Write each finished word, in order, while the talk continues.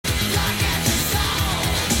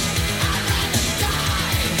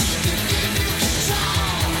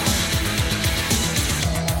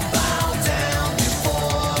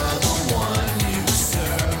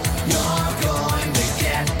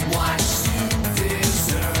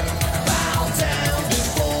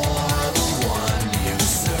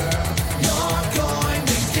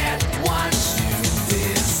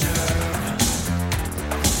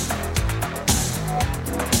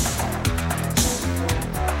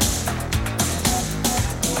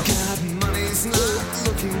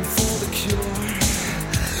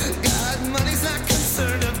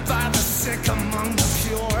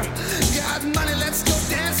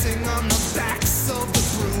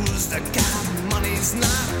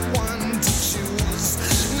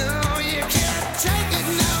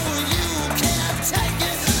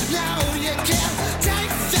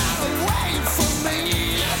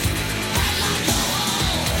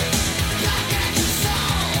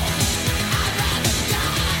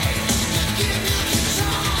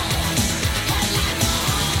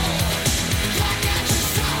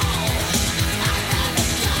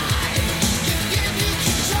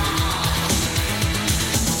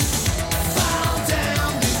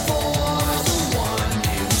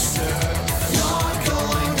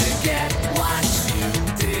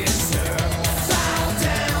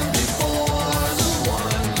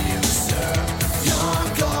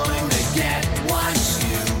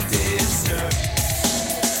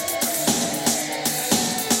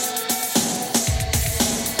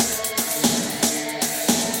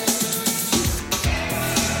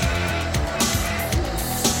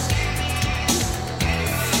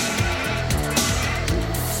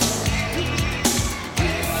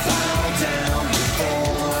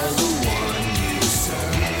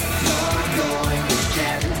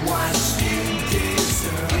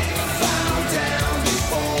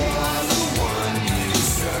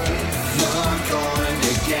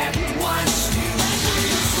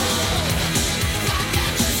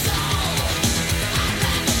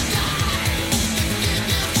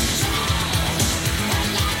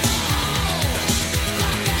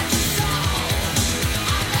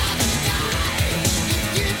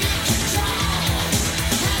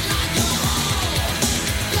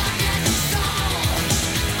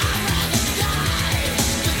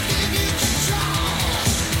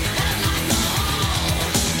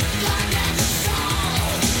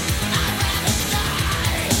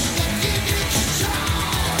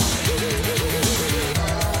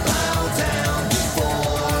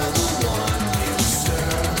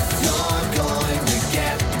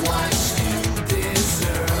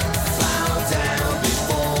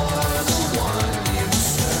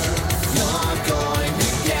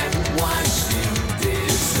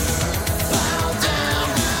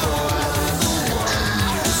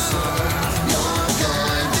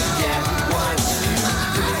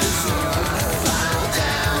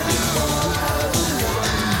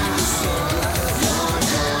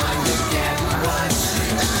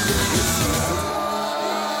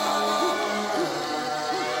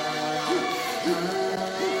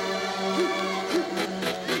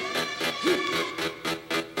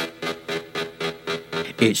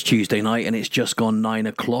It's Tuesday night and it's just gone 9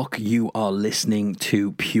 o'clock. You are listening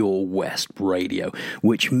to Pure West Radio,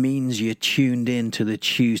 which means you're tuned in to the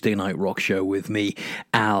Tuesday Night Rock Show with me,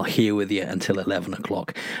 Al, here with you until 11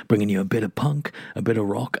 o'clock, bringing you a bit of punk, a bit of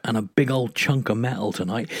rock, and a big old chunk of metal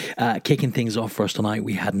tonight. Kicking things off for us tonight,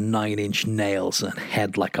 we had 9 Inch Nails and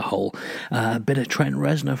Head Like a Hole. A bit of Trent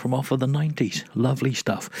Reznor from off of the 90s. Lovely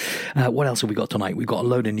stuff. What else have we got tonight? We've got a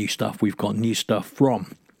load of new stuff. We've got new stuff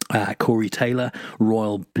from Corey Taylor,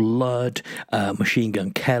 Royal Blood, Machine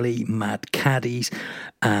Gun Kelly, Mad Caddies.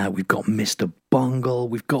 We've got Mr. Bungle.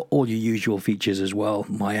 We've got all your usual features as well.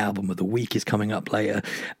 My album of the week is coming up later,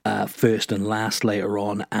 First and Last later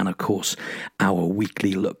on, and of course our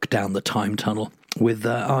weekly look down the time tunnel with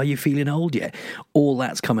Are You Feeling Old Yet? All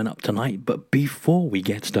that's coming up tonight. But before we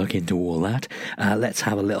get stuck into all that, let's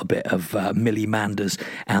have a little bit of Millie Manders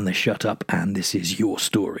and the Shut Up, and This Is Your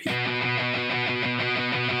Story.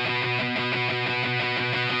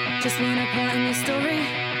 Just wanna part in your story.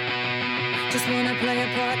 Just wanna play a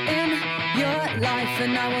part in your life,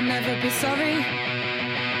 and I will never be sorry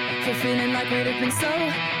for feeling like we'd have been so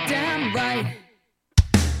damn right.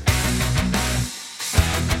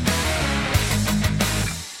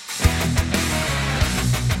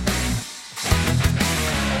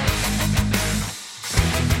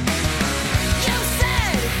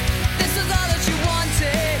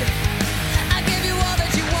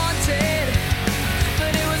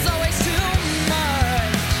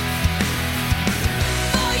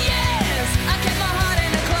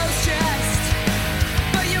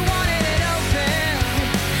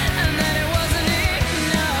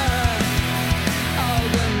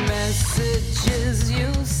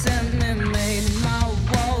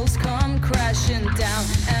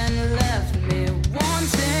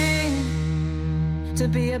 To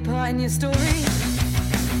be a part in your story,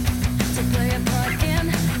 to play a part in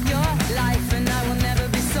your life, and I will never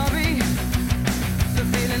be sorry for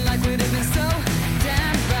feeling like we'd have been so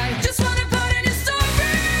damn right. Just wanna part in your story,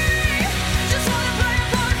 just wanna play a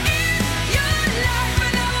part in your life,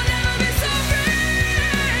 and I will never be sorry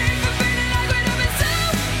for feeling like we'd have been so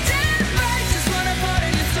damn right. Just wanna part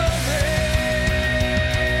in your story,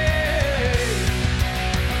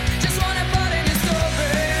 just wanna part in your story.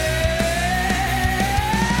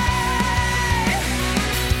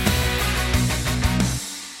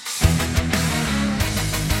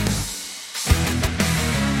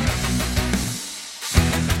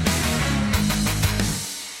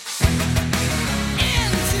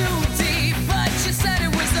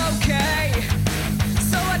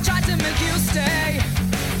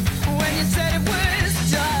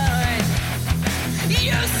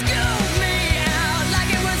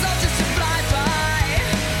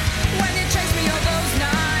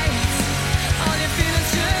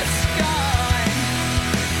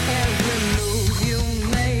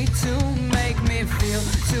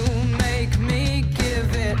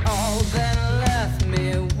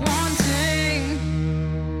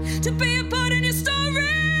 to be a part in your story.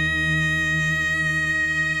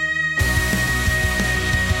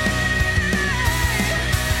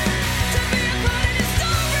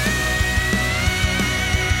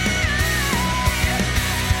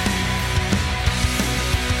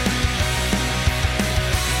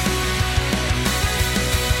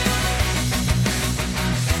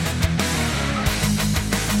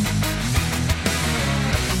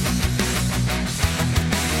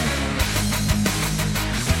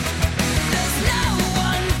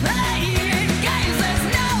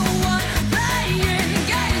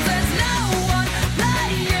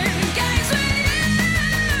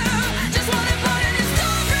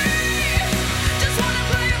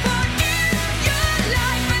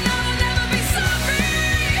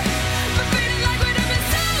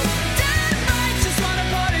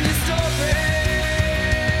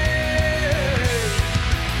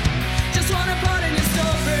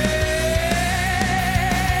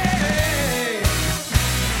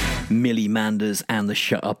 Millie Manders and the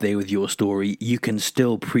Shut Up There With Your Story. You can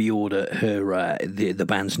still pre-order her the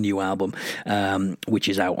band's new album, which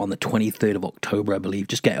is out on the 23rd of October, I believe.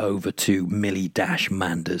 Just get over to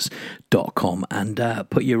millie-manders.com and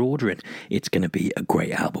put your order in. It's going to be a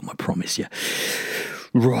great album, I promise you.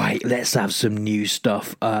 Right, let's have some new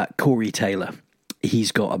stuff. Corey Taylor.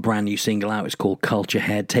 He's got a brand new single out. It's called Culture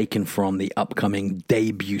Head, taken from the upcoming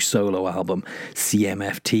debut solo album,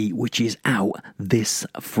 CMFT, which is out this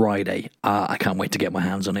Friday. I can't wait to get my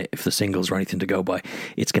hands on it. If the singles are anything to go by,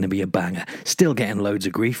 it's going to be a banger. Still getting loads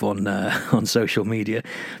of grief on social media.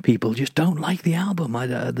 People just don't like the album.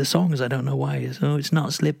 The songs, I don't know why. It's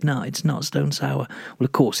not Slipknot, it's not Stone Sour. Well,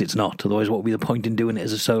 of course it's not. Otherwise, what would be the point in doing it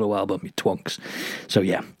as a solo album, you twonks? So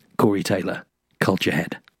yeah, Corey Taylor, Culture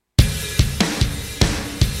Head.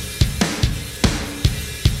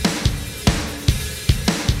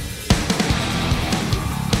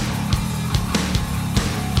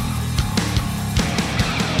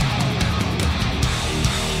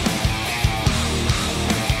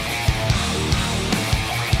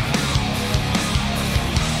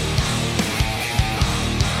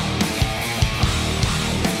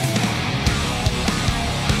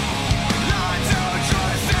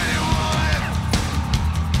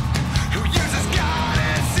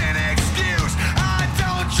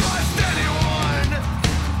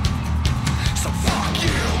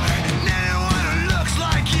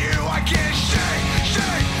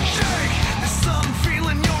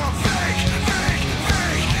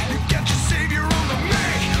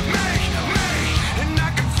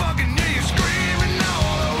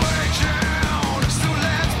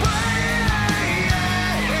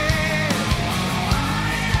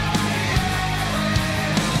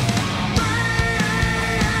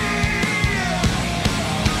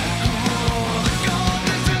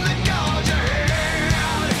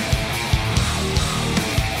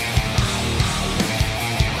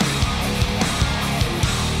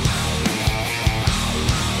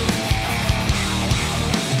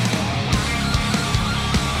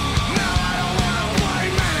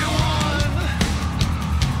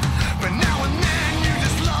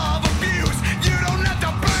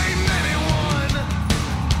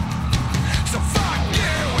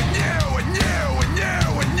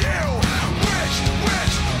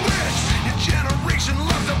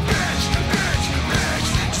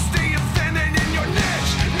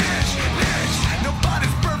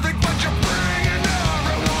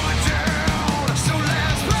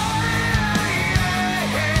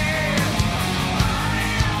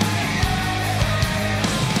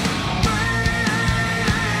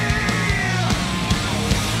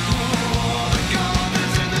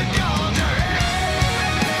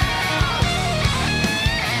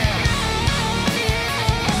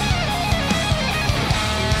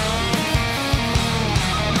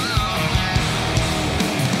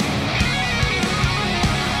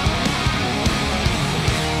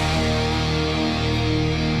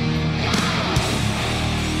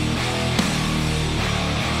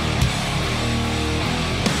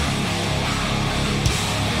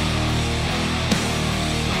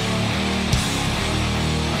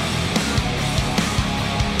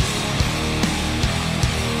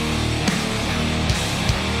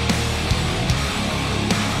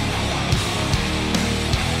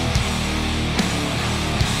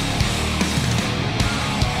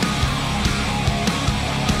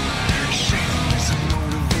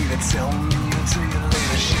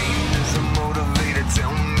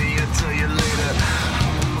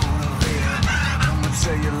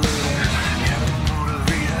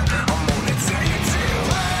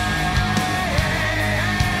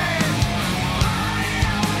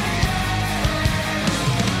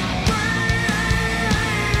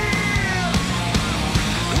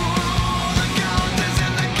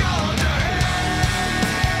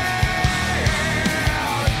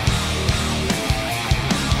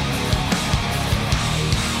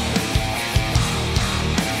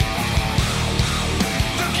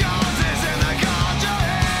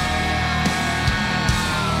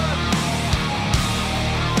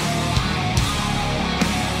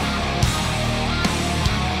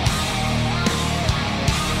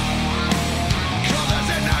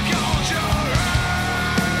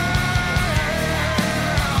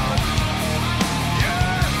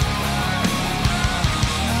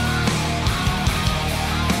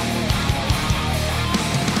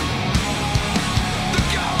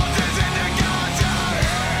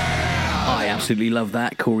 Absolutely love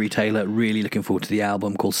that. Corey Taylor, really looking forward to the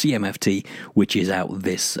album called CMFT, which is out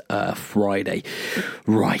this Friday.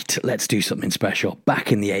 Right, let's do something special.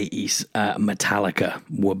 Back in the 80s, Metallica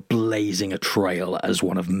were blazing a trail as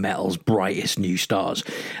one of metal's brightest new stars.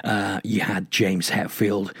 You had James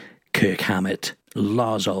Hetfield, Kirk Hammett,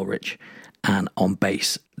 Lars Ulrich, and on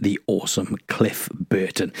bass, the awesome Cliff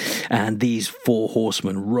Burton. And these four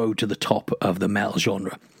horsemen rode to the top of the metal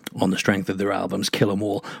genre on the strength of their albums Kill 'Em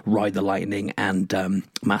All, Ride the Lightning, and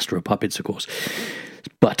Master of Puppets, of course.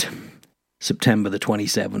 But September the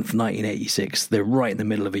 27th, 1986, they're right in the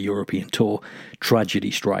middle of a European tour.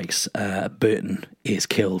 Tragedy strikes. Burton is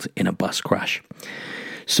killed in a bus crash.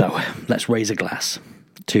 So let's raise a glass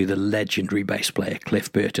to the legendary bass player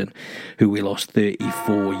Cliff Burton, who we lost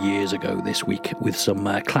 34 years ago this week, with some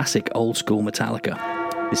classic old school Metallica.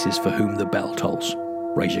 This is For Whom the Bell Tolls.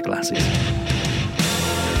 Raise your glasses.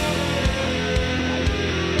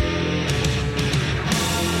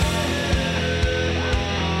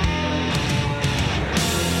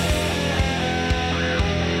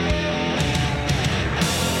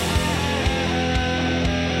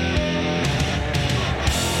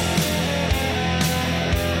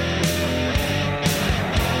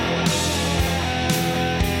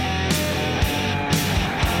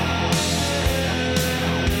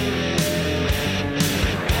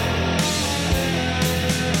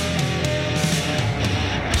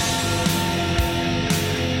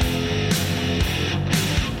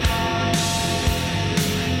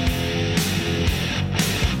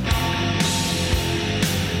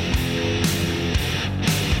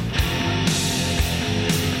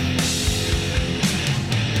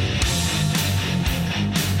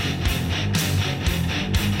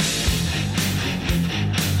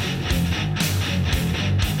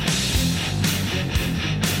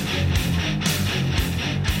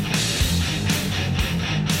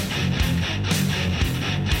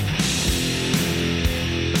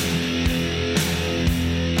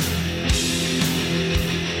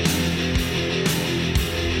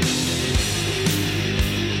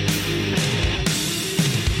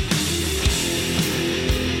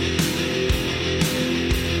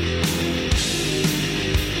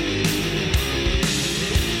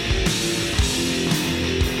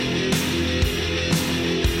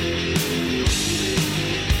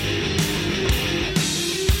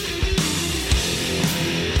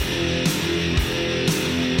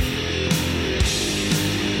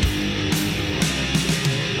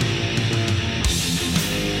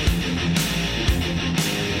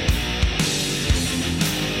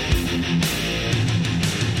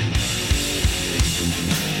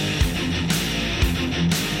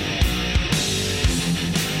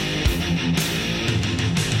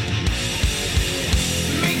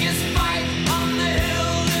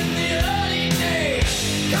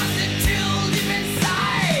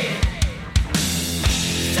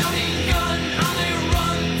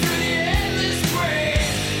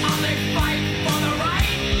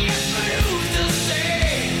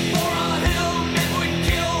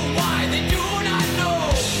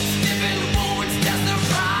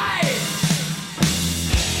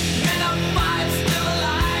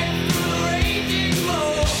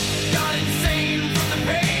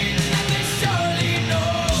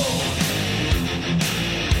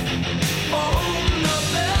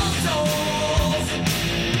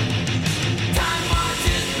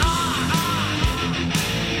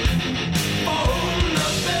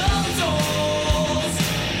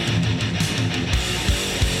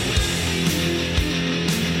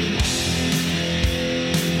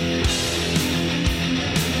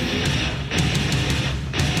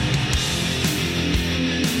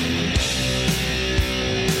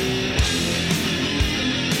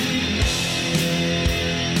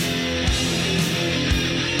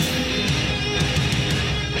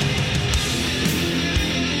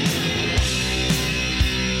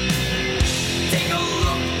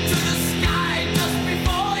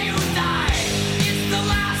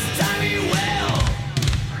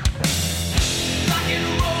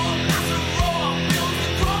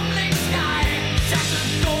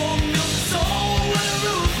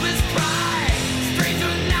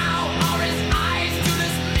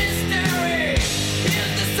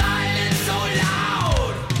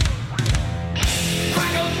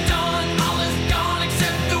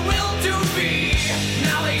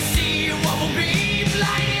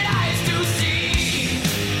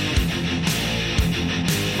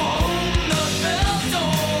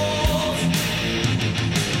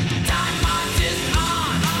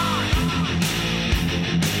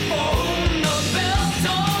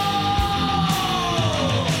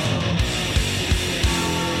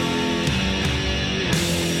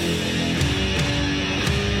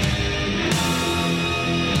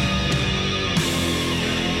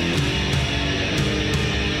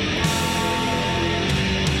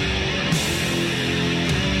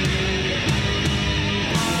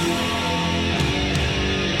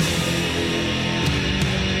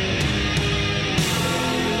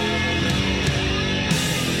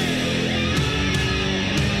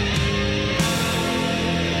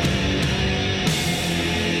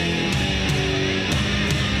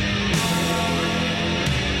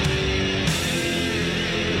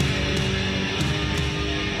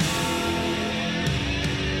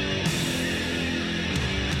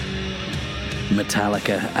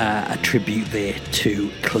 Metallica, a tribute there to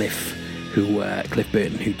Cliff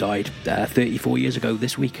Burton, who died 34 years ago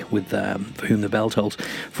this week, with For Whom the Bell Tolls,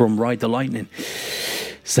 from Ride the Lightning.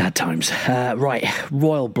 Sad times. Right,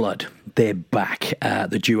 Royal Blood, they're back.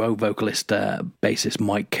 The duo, vocalist, bassist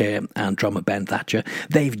Mike Kerr and drummer Ben Thatcher,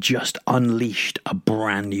 they've just unleashed a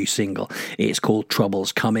brand new single. It's called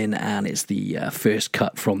Trouble's Coming, and it's the first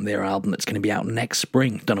cut from their album that's going to be out next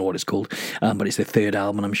spring. Don't know what it's called, but it's their third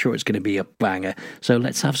album, and I'm sure it's going to be a banger. So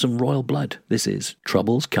let's have some Royal Blood. This is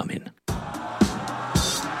Trouble's Coming.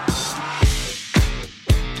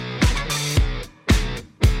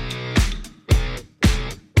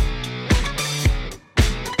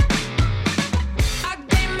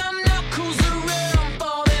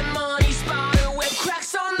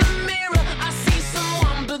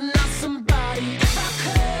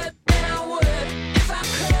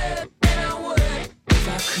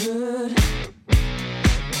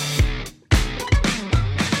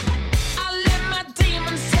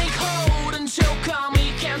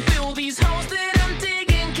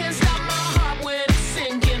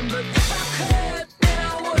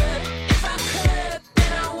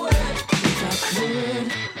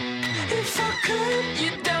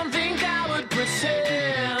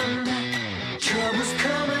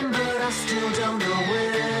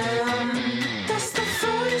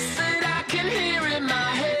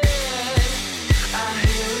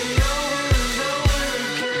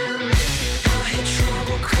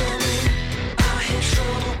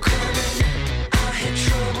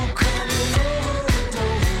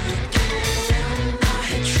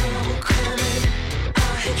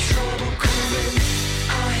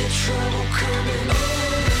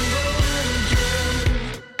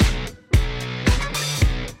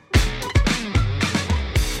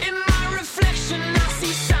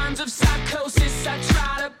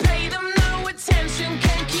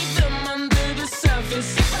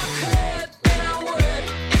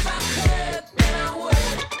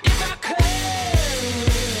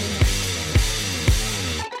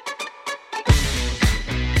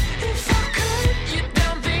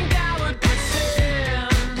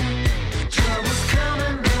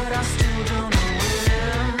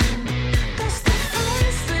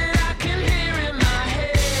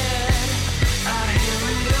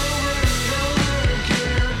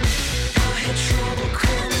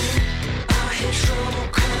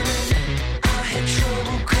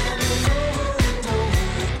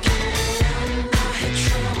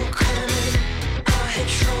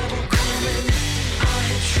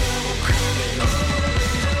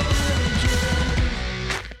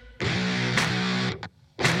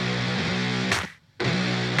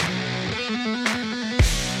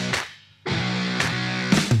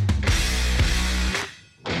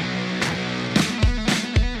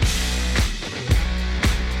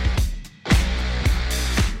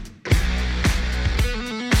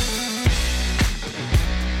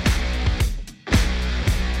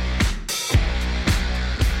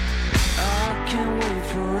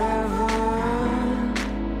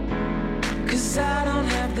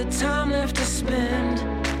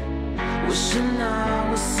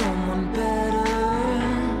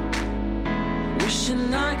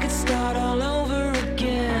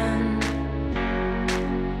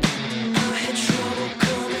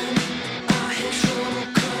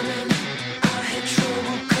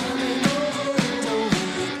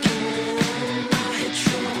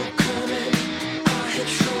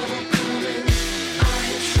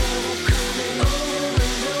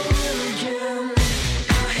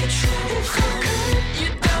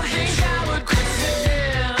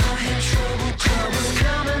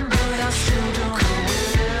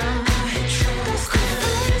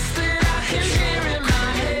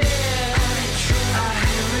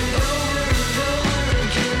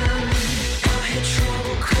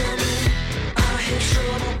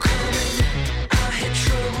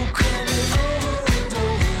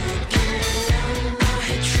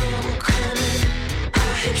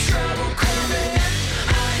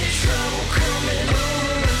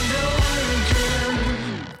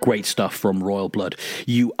 Great stuff from Royal Blood.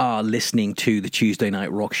 You are listening to the Tuesday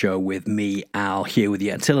Night Rock Show with me, Al, here with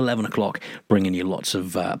you until 11 o'clock, bringing you lots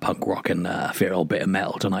of punk rock and a fair old bit of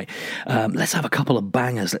metal tonight. Let's have a couple of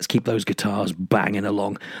bangers. Let's keep those guitars banging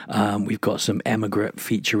along. We've got some Emigrant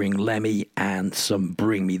featuring Lemmy and some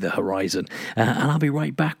Bring Me the Horizon. And I'll be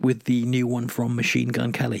right back with the new one from Machine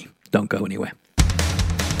Gun Kelly. Don't go anywhere.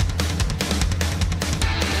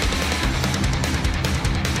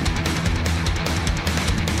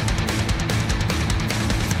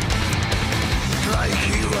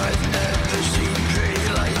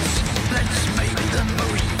 Let's make the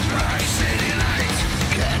most. Rock City nights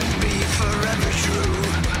can be forever.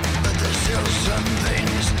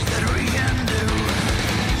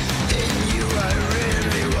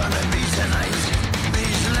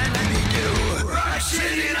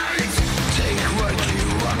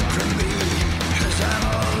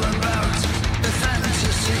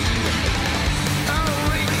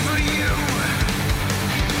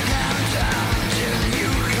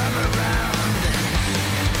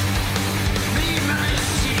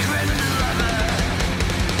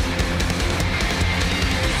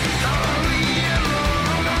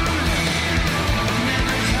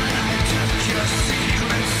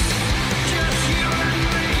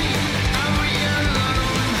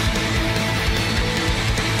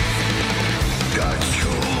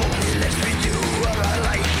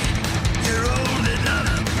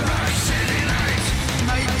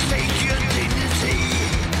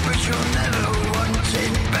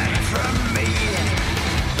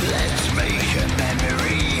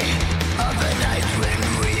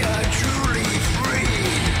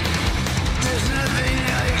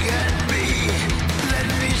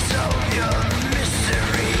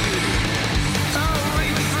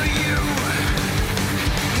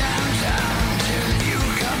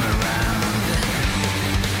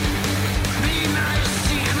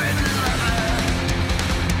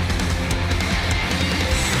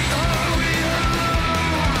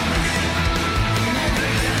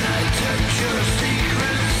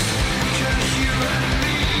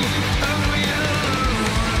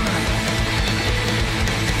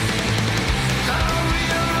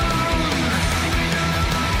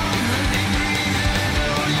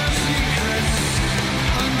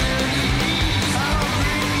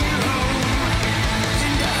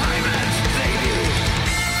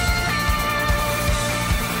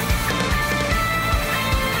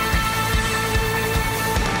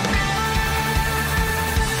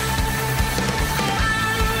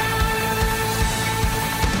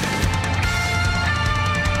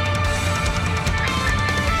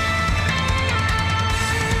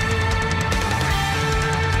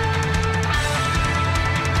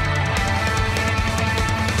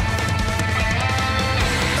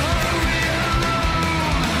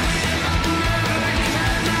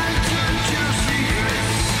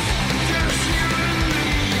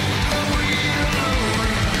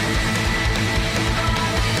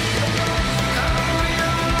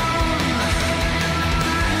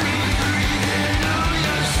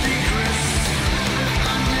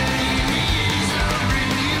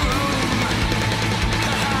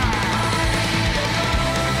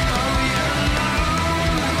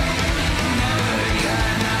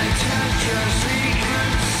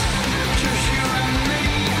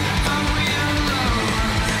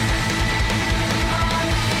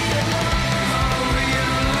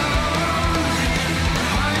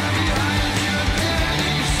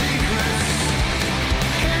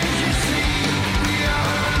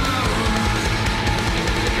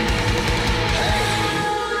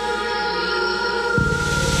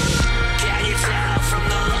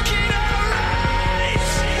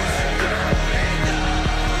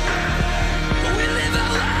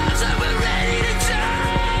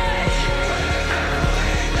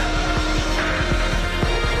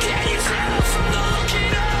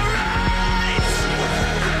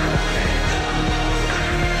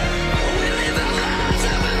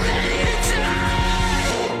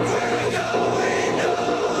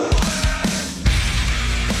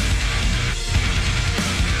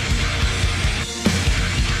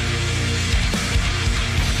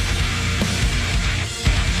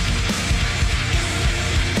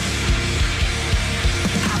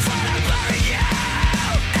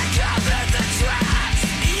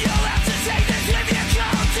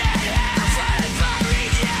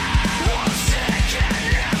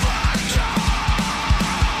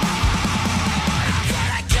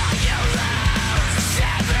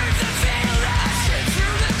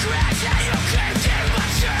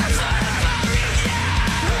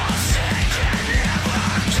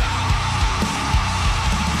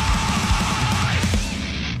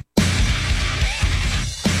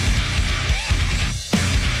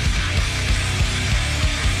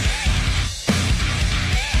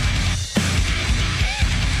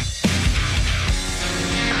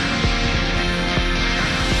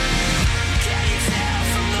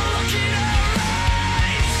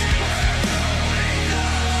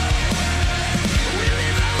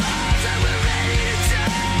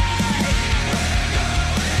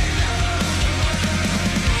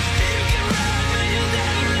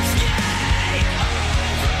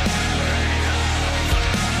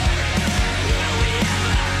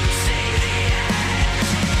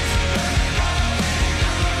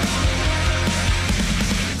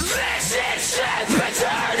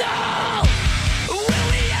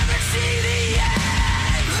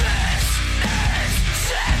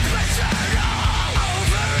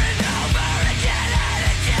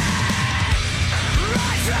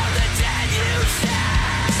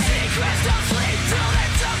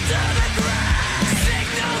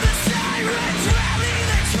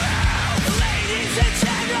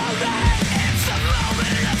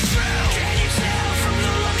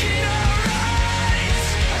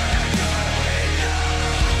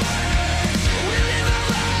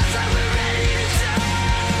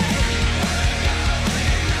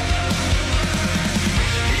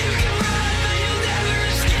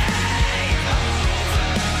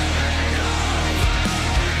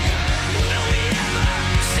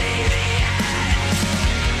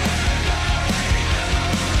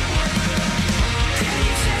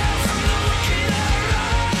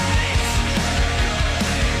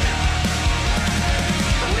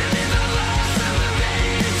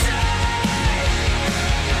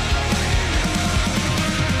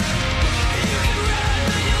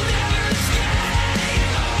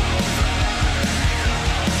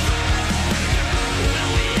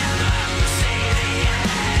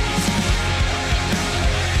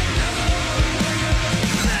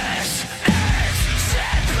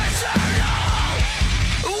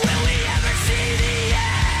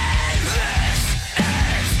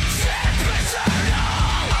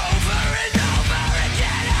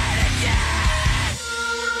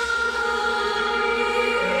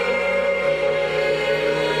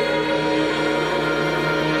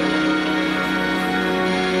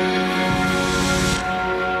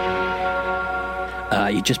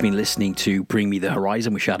 You've just been listening to Bring Me the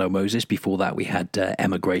Horizon with Shadow Moses. Before that, we had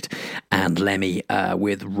Emigrate and Lemmy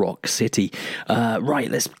with Rock City.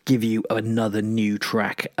 Right, let's give you another new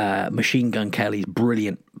track. Machine Gun Kelly's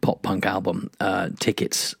brilliant pop punk album,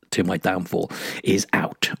 Tickets to My Downfall, is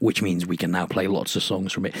out, which means we can now play lots of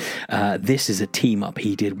songs from it. This is a team up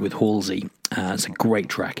he did with Halsey. It's a great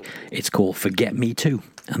track. It's called Forget Me Too,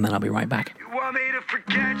 and then I'll be right back. You want me to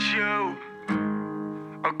forget you?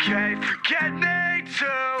 Okay, forget me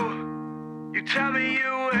too. You tell me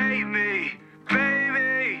you hate me,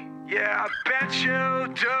 baby. Yeah, I bet you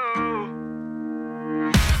do.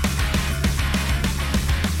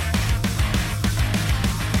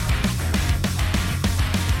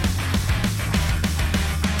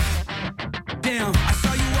 Damn, I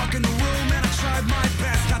saw you walk in the room and I tried my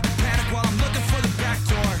best not to panic while I'm looking for the back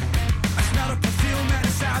door. I smelled a perfume and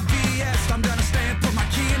it's IBS. I'm gonna stay and put my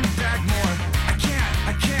key in the bag more.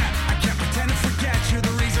 I can't pretend to forget you. The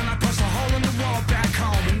reason I punched a hole in the wall back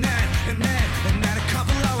home. And then a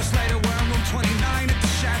couple hours later we're in room 29 at the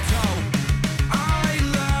chateau. I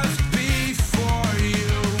left before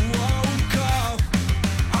you woke up.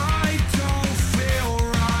 I don't feel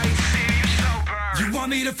right. See you sober. You want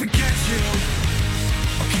me to forget you?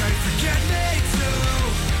 Okay, forget me too.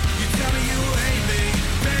 You tell me you hate me,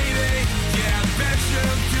 baby. Yeah, I bet you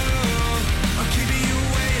do. I'm keeping you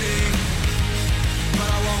waiting, but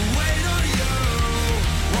I won't wait on you.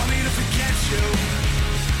 Want me to forget you?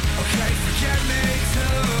 Okay, forget me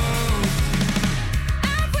too.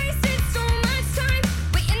 I've wasted so much time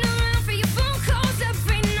waiting around for your phone calls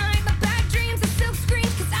every night. My bad dreams are silk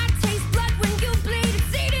screens 'cause I taste blood when you bleed.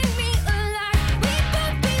 It's eating me alive. We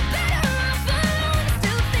both be better off alone. I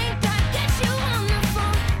still think I'd get you on the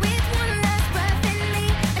phone with one last breath in me.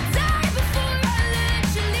 I die before I let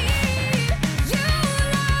you leave. You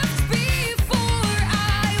left before I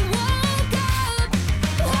woke up.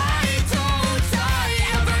 Why don't I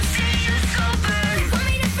ever see you sober? Want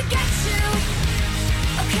me to forget you?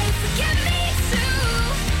 Okay, forget me too.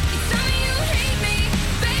 You tell me you hate me,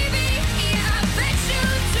 baby. Yeah, I bet you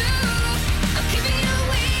do. I'm keeping you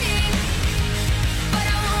waiting, but I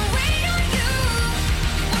won't wait on you.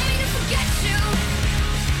 You want me to forget you?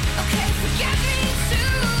 Okay, forget me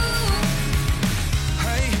too.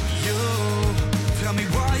 Hey, you, tell me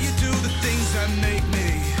why you do the things that make me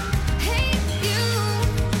Hate you.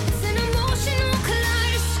 It's an emotional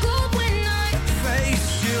kaleidoscope when I face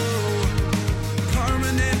you.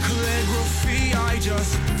 Permanent calligraphy, I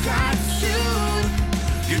just tattooed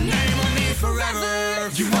your name on me forever.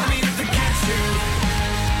 You want me to forget you?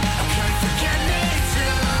 Okay, forget me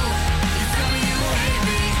too. You tell me you hate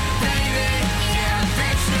me, baby. Yeah, I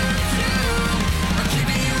bet you do. I'm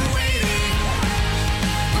keeping you waiting,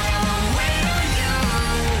 but I won't wait on you.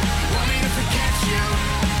 Want me to forget you?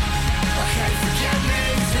 Okay, forget me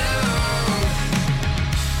too.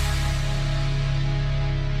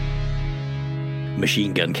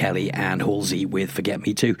 Machine Gun Kelly and Halsey with Forget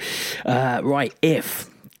Me Too. Right, if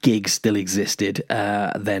gigs still existed,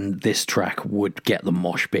 then this track would get the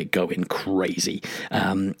mosh pit going crazy.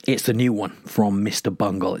 It's the new one from Mr.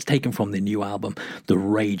 Bungle. It's taken from the new album, The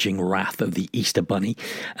Raging Wrath of the Easter Bunny,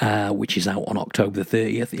 which is out on October the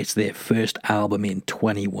 30th. It's their first album in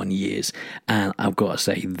 21 years, and I've got to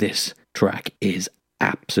say, this track is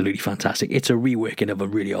absolutely fantastic. It's a reworking of a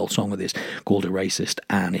really old song of this called A Racist,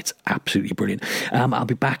 and it's absolutely brilliant. I'll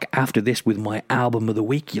be back after this with my album of the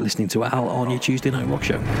week. You're listening to Al on your Tuesday Night Rock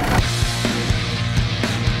Show. Well,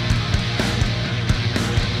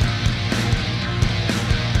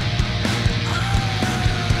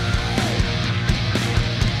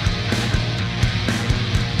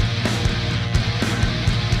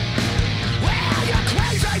 you're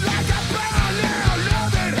crazy like a brown now,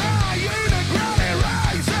 loving how you the ground it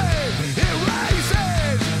rises.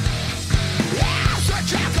 Yeah,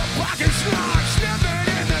 such a pocket snark, sniffing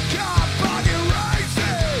in the car, pocket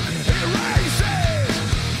races, it races.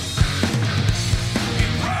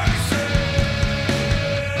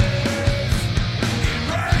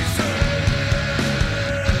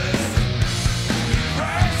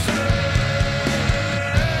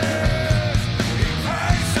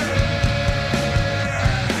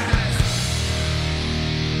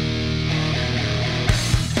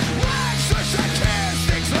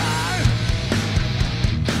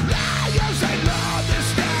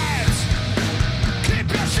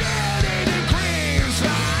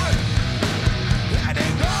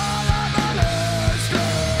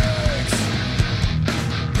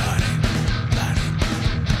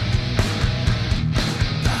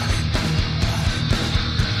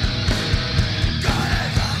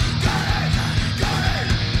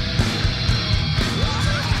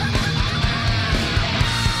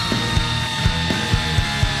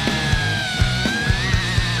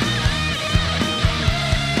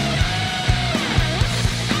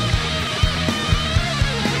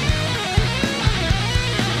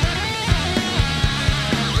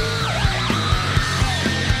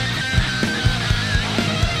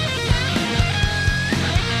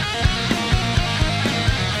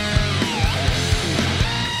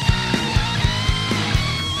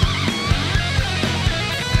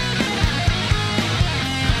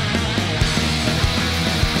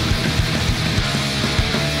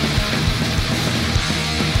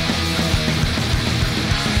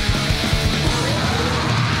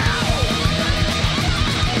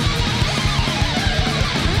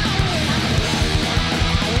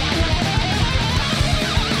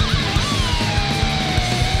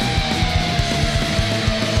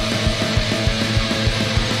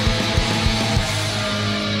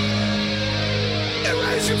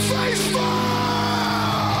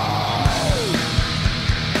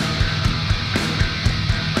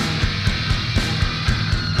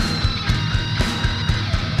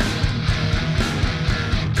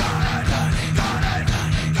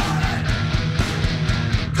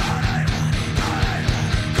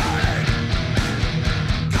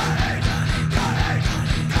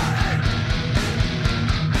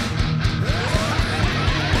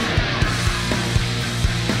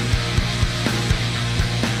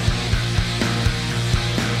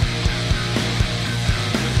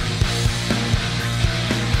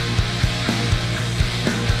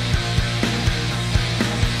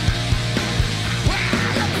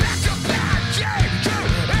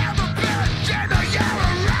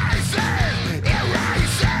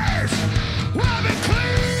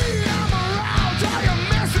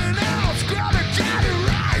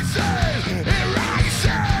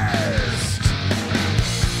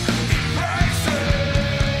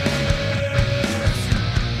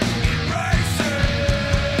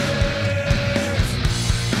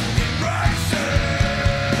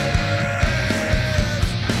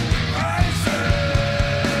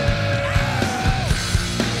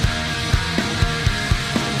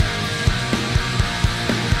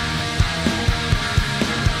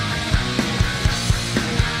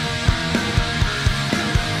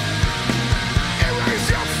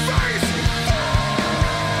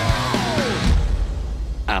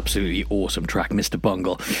 absolutely awesome track, Mr.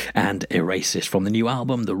 Bungle and Erasis from the new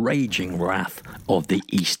album, The Raging Wrath of the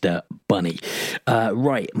Easter Bunny.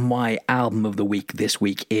 Right, my album of the week this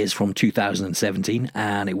week is from 2017,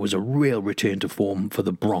 and it was a real return to form for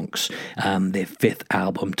the Bronx. Their fifth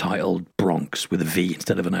album titled Bronx with a V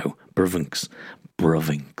instead of an O. Bronx.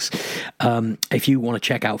 If you want to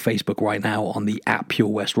check out Facebook right now on the @Pure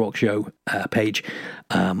West Rock Show page,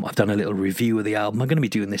 I've done a little review of the album. I'm going to be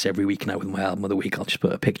doing this every week now with my album of the week. I'll just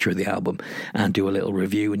put a picture of the album and do a little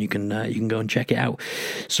review, and you can go and check it out.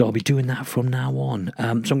 So I'll be doing that from now on. So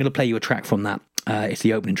I'm going to play you a track from that. It's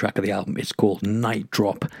the opening track of the album. It's called Night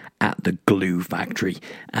Drop at the Glue Factory,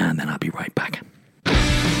 and then I'll be right back.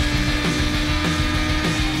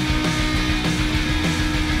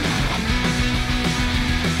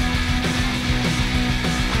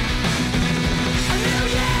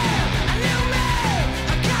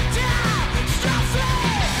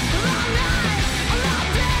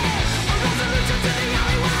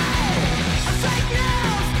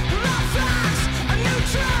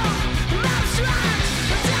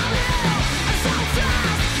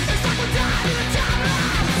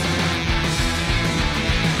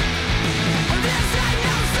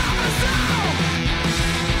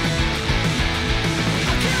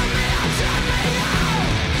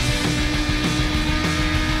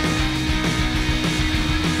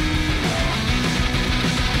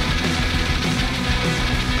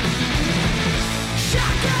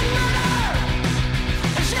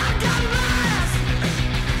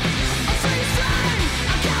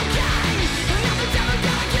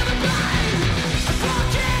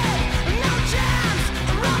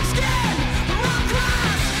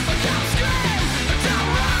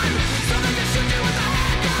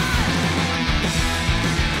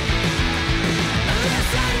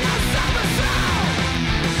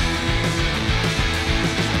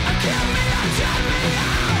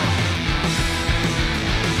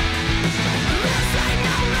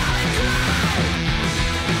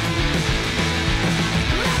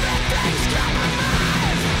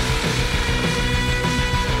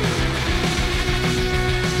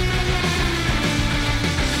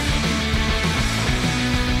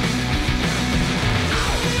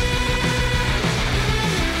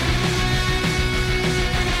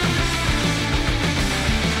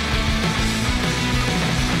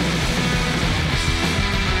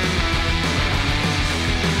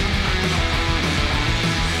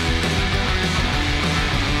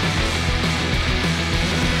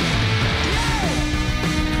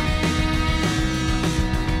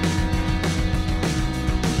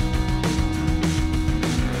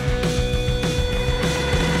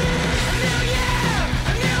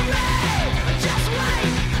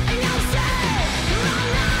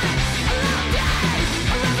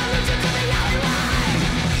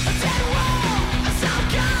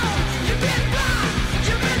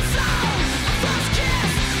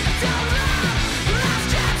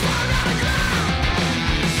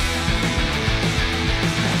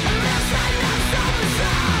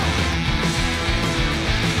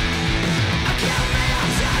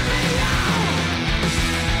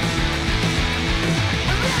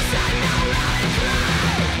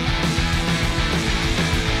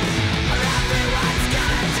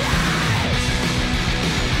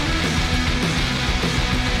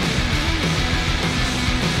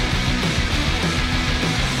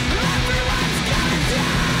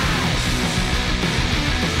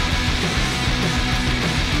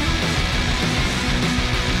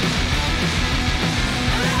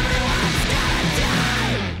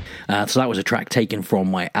 So that was a track taken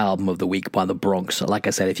from my album of the week by the Bronx. Like I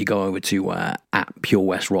said, if you go over to @Pure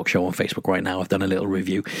West Rock Show on Facebook right now, I've done a little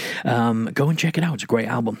review. Go and check it out. It's a great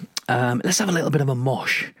album. Let's have a little bit of a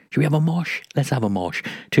mosh. Should we have a mosh? Let's have a mosh.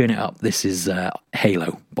 Turn it up. This is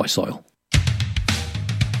Halo by Soil.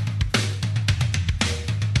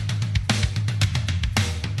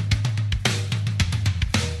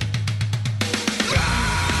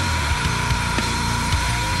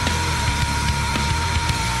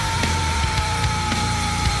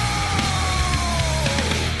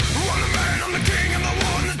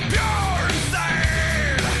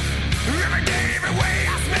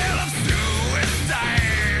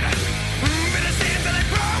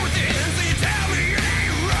 Tell me it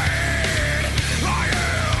ain't right.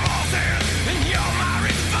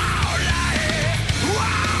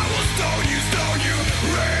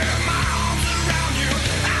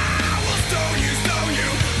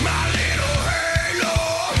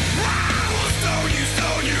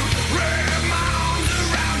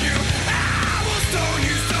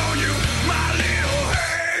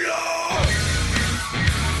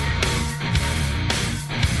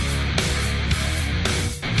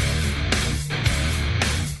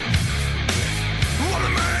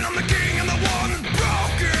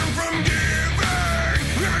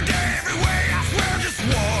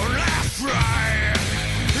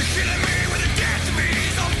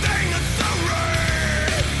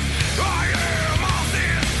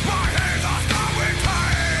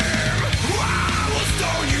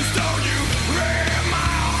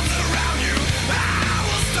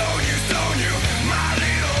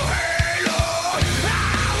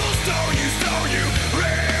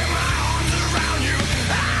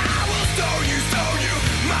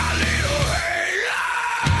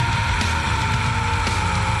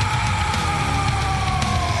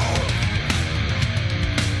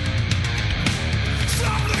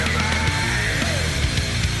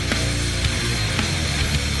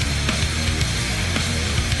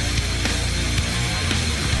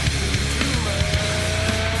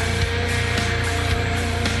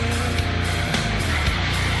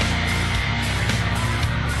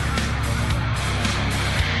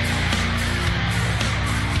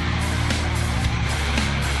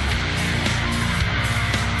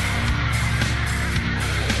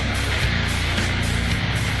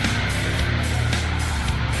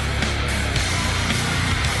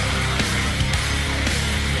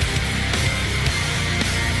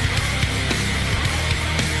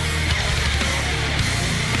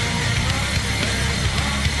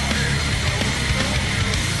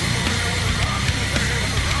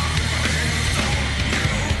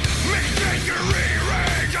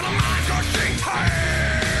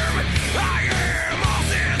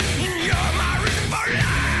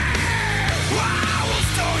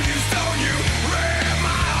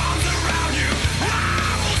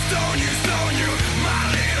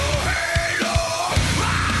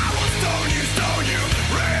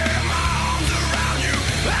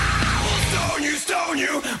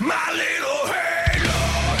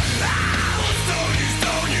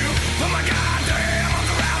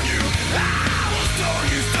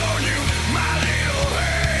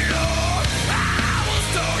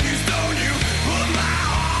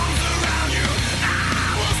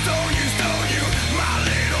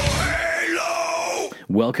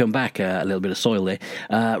 Welcome back. A little bit of soil there.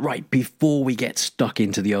 Right, before we get stuck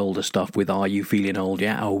into the older stuff with Are You Feeling Old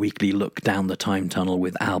Yet? Our weekly look down the time tunnel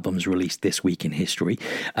with albums released this week in history.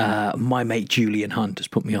 My mate Julian Hunt has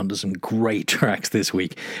put me onto some great tracks this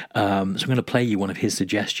week. So I'm going to play you one of his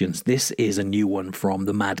suggestions. This is a new one from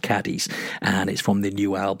the Mad Caddies, and it's from the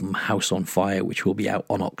new album House on Fire, which will be out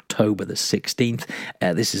on October the 16th.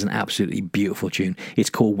 This is an absolutely beautiful tune. It's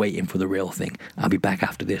called Waiting for the Real Thing. I'll be back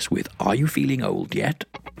after this with Are You Feeling Old Yet?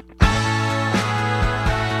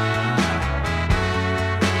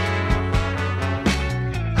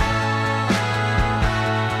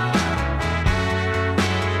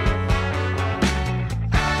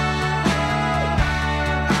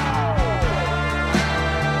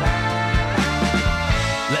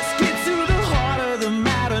 Let's get to the heart of the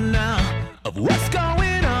matter now, of what's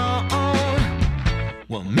going on.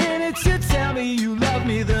 1 minute you tell me you love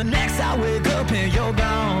me, the next I wake up and you're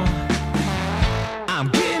gone. I'm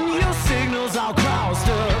getting your signals all crossed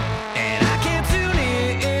up, and I can't tune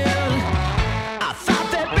in. I thought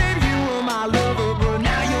that baby you were my lover, but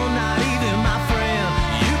now you're not even my friend.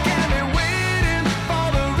 You got me waiting for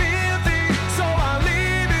the real thing, so I'm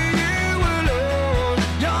leaving you alone.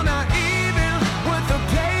 You're not even worth the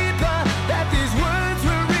paper that these words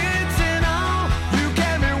were written on. You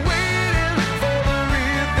got me waiting for the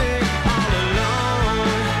real thing all alone.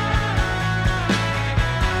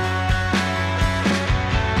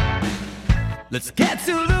 Let's get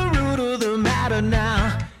to the root of the matter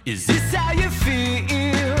now. Is this how you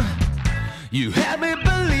feel? You had me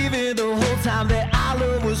believing the whole time that our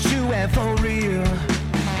love was true and for real.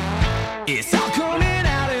 It's all coming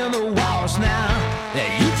out in the wash now that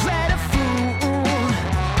you played a fool.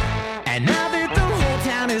 And now that the whole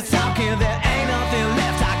town is talking, there ain't nothing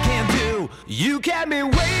left I can do. You kept me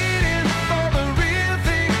waiting for the real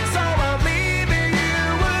thing, so I'm leaving you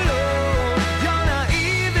alone. You're not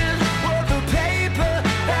even worth the paper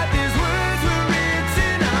that these words were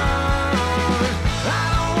written on. I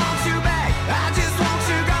don't want you back, I just want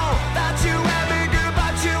you gone. Thought you had me good,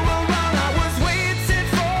 but you were wrong. I was waiting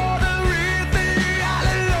for the real thing all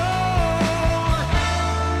alone.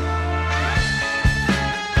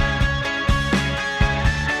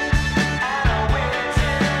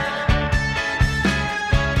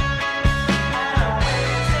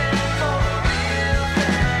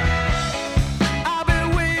 I've been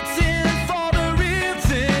waiting for the real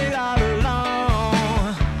thing all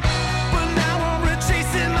along, but now I'm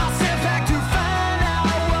retracing myself back to find out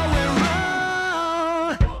what went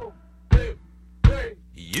wrong.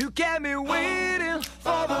 You kept me waiting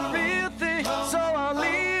for the real thing, so I'm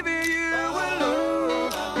leaving you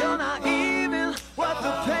alone. You're not even worth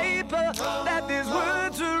the paper that these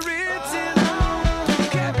words were written on. You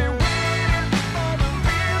kept me waiting for the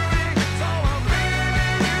real thing, so I'm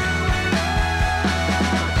leaving you alone.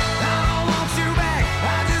 I don't want you back,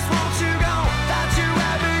 I just want you gone. Thought you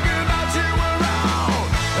had me good, but you were wrong.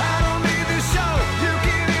 I don't need the show, you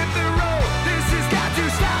can hit the road. This has got to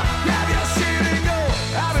stop, grab your shit and go.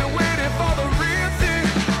 I've been waiting for the real thing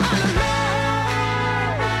all along.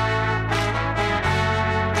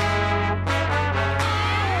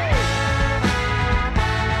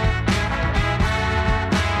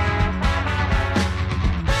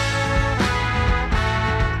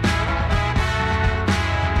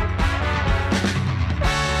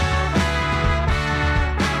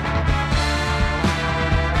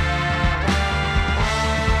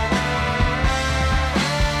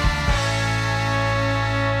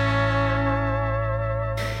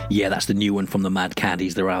 Yeah, that's the new one from the Mad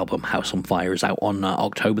Caddies. Their album House on Fire is out on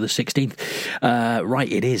October the 16th.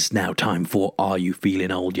 Right, it is now time for Are You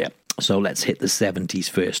Feeling Old Yet? So let's hit the 70s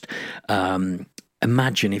first.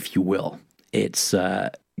 Imagine, if you will, it's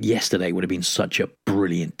yesterday would have been such a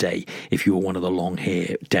brilliant day if you were one of the long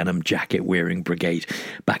hair denim jacket wearing brigade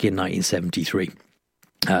back in 1973.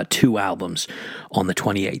 2 albums on the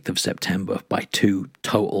 28th of September by 2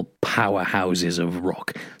 total powerhouses of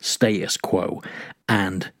rock, Status Quo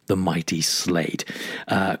and the mighty Slade.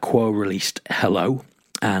 Quo released Hello,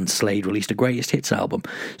 and Slade released a greatest hits album.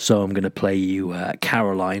 So I'm going to play you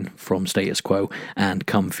Caroline from Status Quo and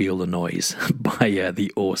Come Feel the Noise by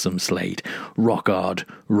the awesome Slade. Rock hard,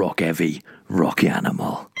 rock heavy, rock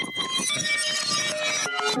animal.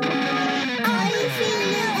 Are you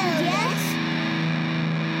feeling old yet?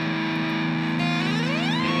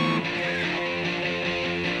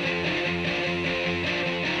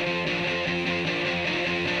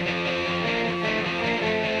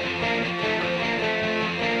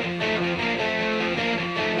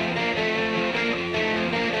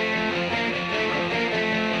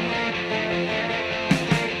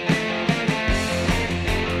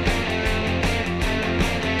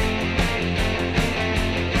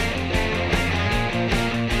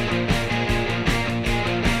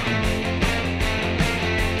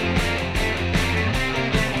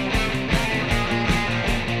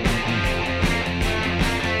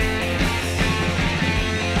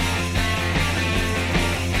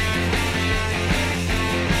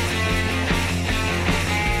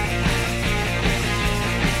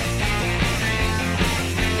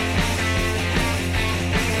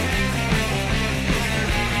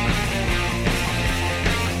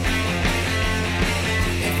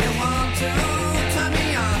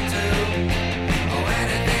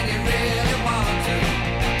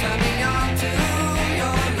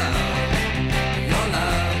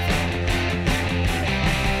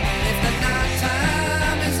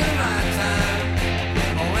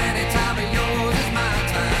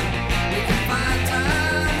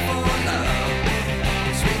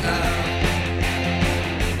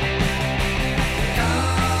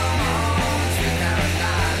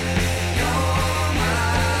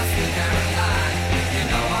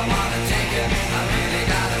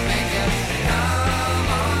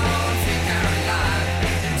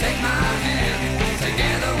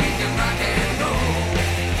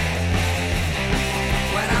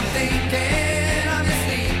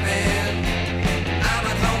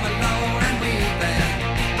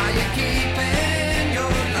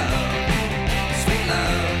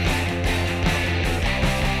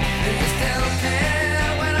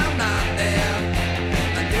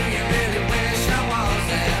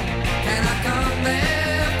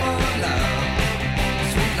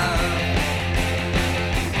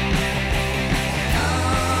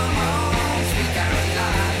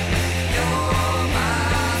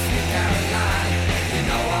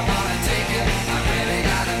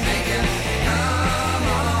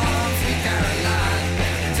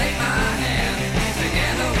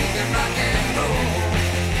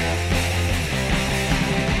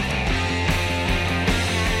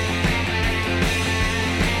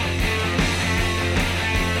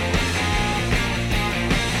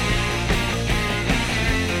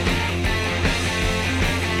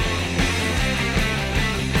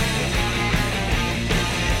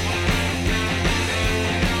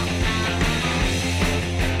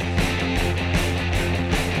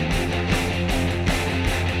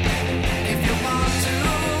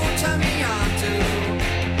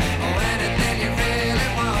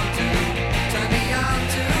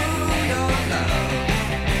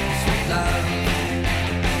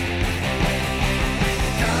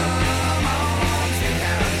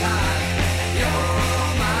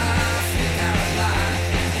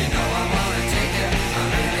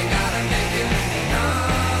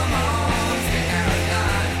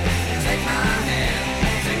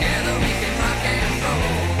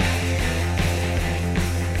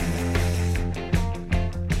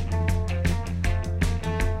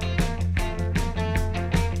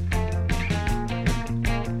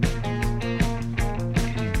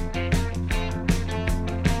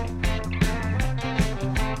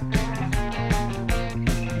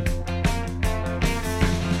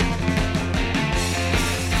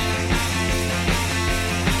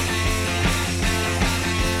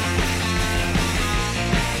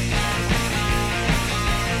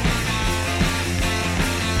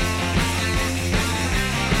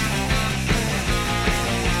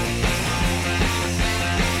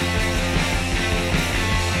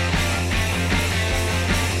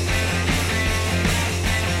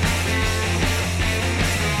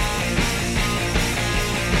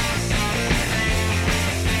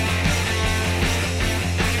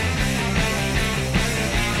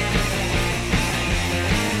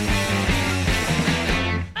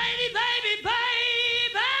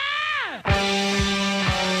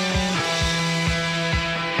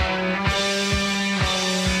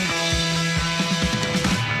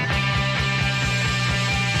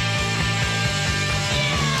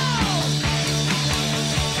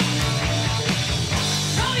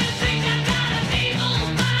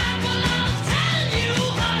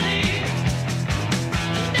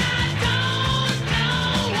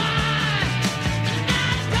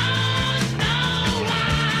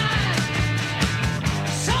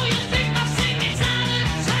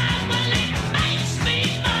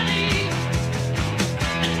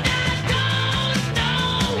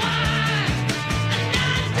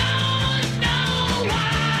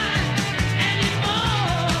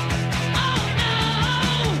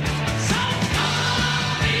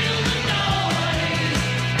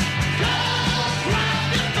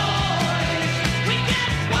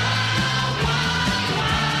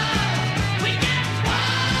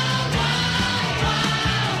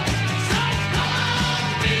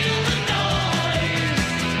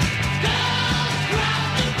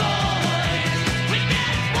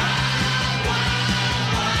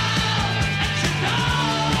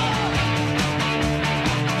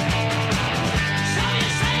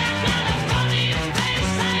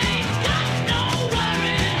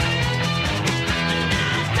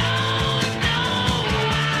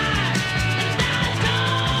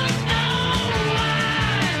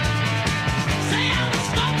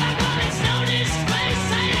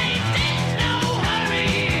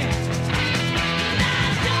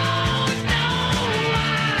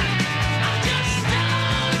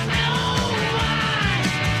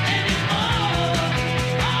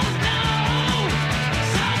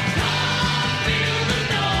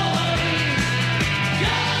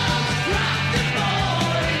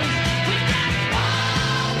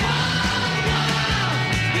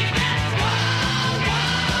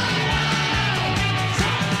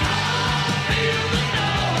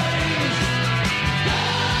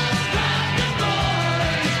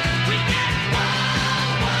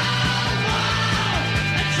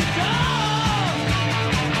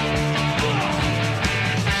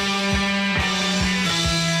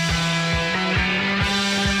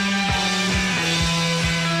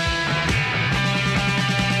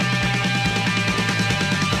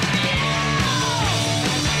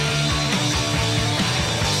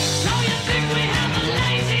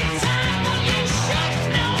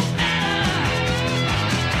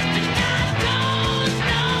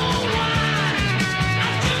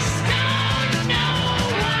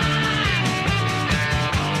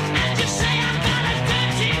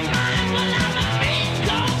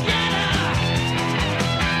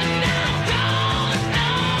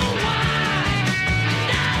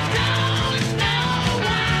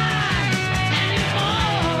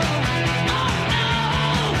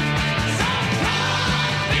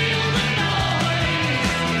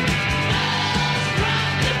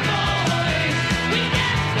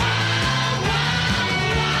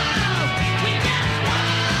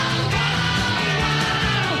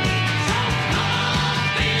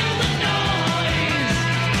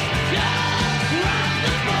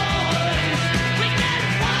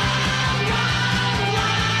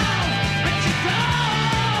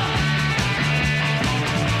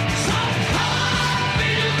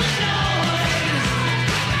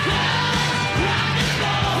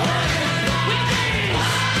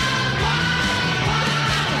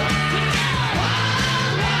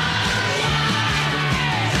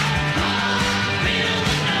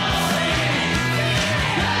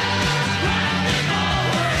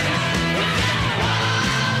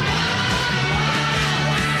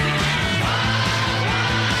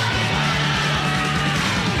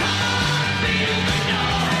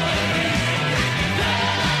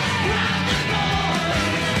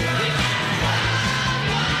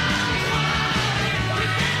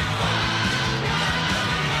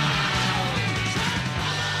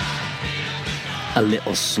 A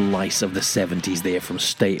little slice of the 70s there from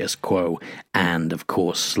Status Quo and, of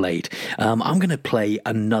course, Slade. I'm going to play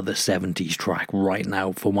another 70s track right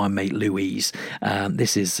now for my mate Louise.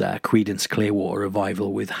 This is Creedence Clearwater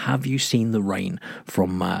Revival with Have You Seen the Rain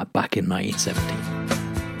from back in 1970.